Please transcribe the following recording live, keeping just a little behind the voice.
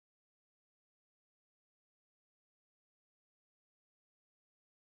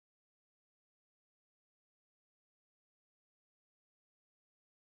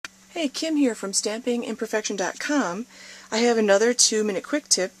Hey, Kim here from stampingimperfection.com. I have another 2-minute quick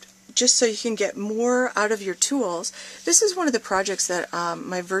tip just so you can get more out of your tools. This is one of the projects that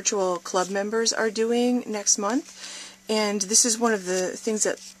my virtual club members are doing next month, and this is one of the things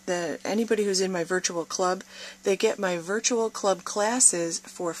that anybody who's in my virtual club, they get my virtual club classes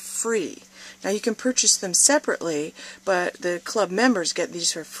for free. Now you can purchase them separately, but the club members get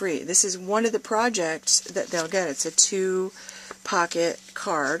these for free. This is one of the projects that they'll get. It's a 2-pocket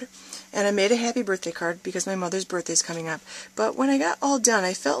card. And I made a happy birthday card because my mother's birthday is coming up. But when I got all done,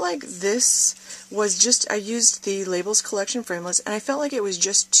 I felt like this was just, I used the Labels Collection Framelits, and I felt like it was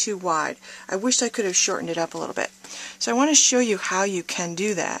just too wide. I wished I could have shortened it up a little bit. So I want to show you how you can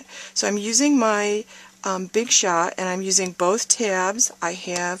do that. So I'm using my Big Shot, and I'm using both tabs. I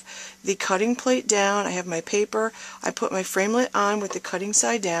have the cutting plate down, I have my paper, I put my Framelit on with the cutting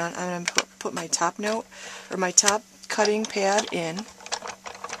side down, and I'm going to put my top note, or my top cutting pad in.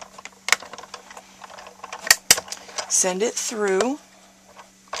 Send it through.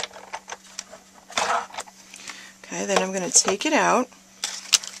 Okay, then I'm going to take it out.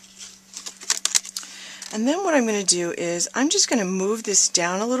 And then what I'm going to do is I'm just going to move this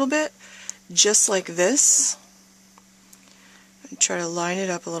down a little bit, just like this. And try to line it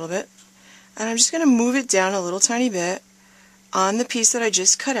up a little bit. And I'm just going to move it down a little tiny bit on the piece that I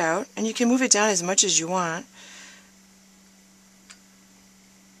just cut out. And you can move it down as much as you want.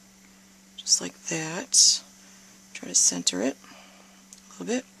 Just like that. Try to center it a little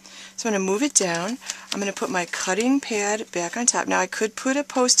bit. So I'm going to move it down. I'm going to put my cutting pad back on top. Now I could put a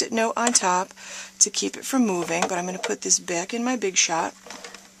post-it note on top to keep it from moving, but I'm going to put this back in my Big Shot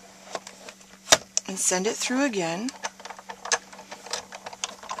and send it through again.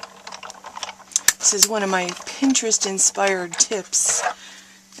 This is one of my Pinterest-inspired tips.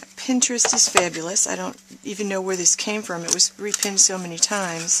 Pinterest is fabulous. I don't even know where this came from. It was repinned so many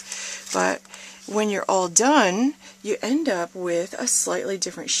times. But when you're all done, you end up with a slightly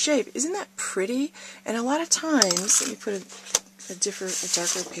different shape. Isn't that pretty? And a lot of times, let me put a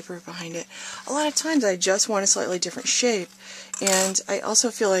darker paper behind it. A lot of times I just want a slightly different shape. And I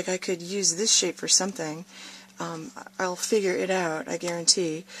also feel like I could use this shape for something. I'll figure it out, I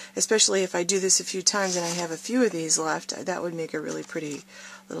guarantee. Especially if I do this a few times and I have a few of these left, that would make a really pretty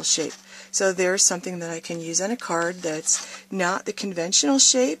little shape. So there's something that I can use on a card that's not the conventional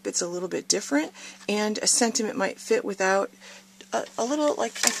shape, it's a little bit different, and a sentiment might fit without a little,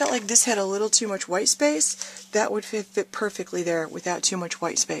 like, I felt like this had a little too much white space. That would fit perfectly there without too much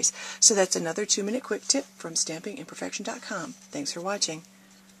white space. So that's another 2-minute quick tip from stampingimperfection.com. Thanks for watching.